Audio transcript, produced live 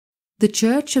The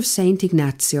Church of St.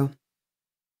 Ignatius.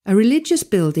 A religious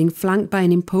building flanked by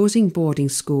an imposing boarding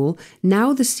school,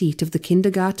 now the seat of the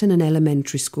kindergarten and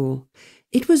elementary school.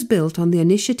 It was built on the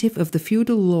initiative of the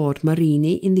feudal lord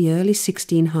Marini in the early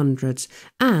 1600s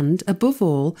and, above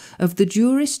all, of the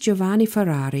jurist Giovanni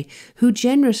Ferrari, who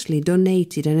generously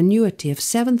donated an annuity of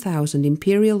 7,000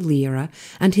 imperial lira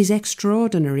and his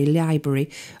extraordinary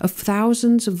library of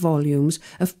thousands of volumes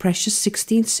of precious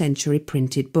 16th century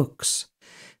printed books.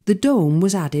 The dome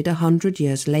was added 100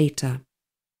 years later.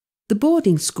 The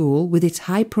boarding school, with its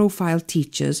high-profile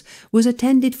teachers, was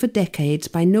attended for decades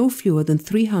by no fewer than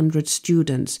 300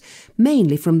 students,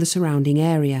 mainly from the surrounding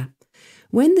area.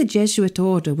 When the Jesuit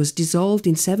order was dissolved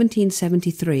in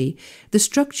 1773, the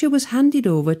structure was handed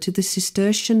over to the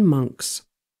Cistercian monks.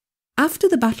 After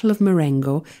the Battle of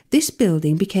Marengo, this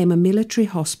building became a military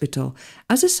hospital.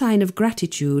 As a sign of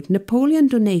gratitude, Napoleon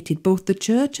donated both the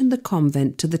church and the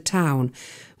convent to the town,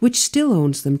 which still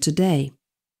owns them today.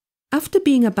 After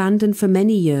being abandoned for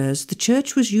many years, the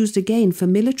church was used again for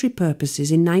military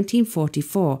purposes in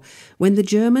 1944, when the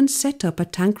Germans set up a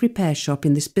tank repair shop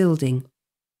in this building.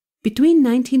 Between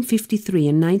 1953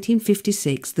 and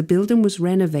 1956, the building was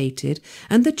renovated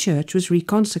and the church was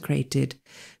reconsecrated.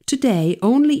 Today,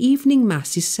 only evening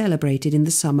mass is celebrated in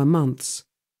the summer months.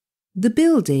 The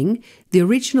building, the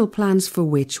original plans for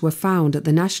which were found at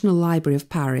the National Library of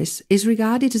Paris, is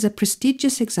regarded as a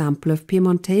prestigious example of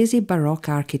Piemontese Baroque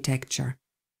architecture.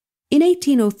 In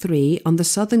 1803, on the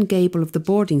southern gable of the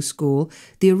boarding school,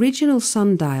 the original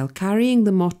sundial carrying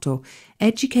the motto,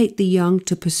 "Educate the young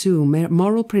to pursue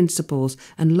moral principles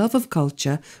and love of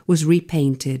culture," was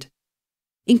repainted.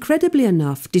 Incredibly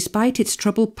enough, despite its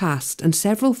troubled past and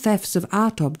several thefts of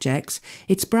art objects,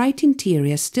 its bright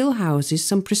interior still houses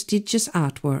some prestigious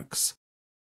artworks.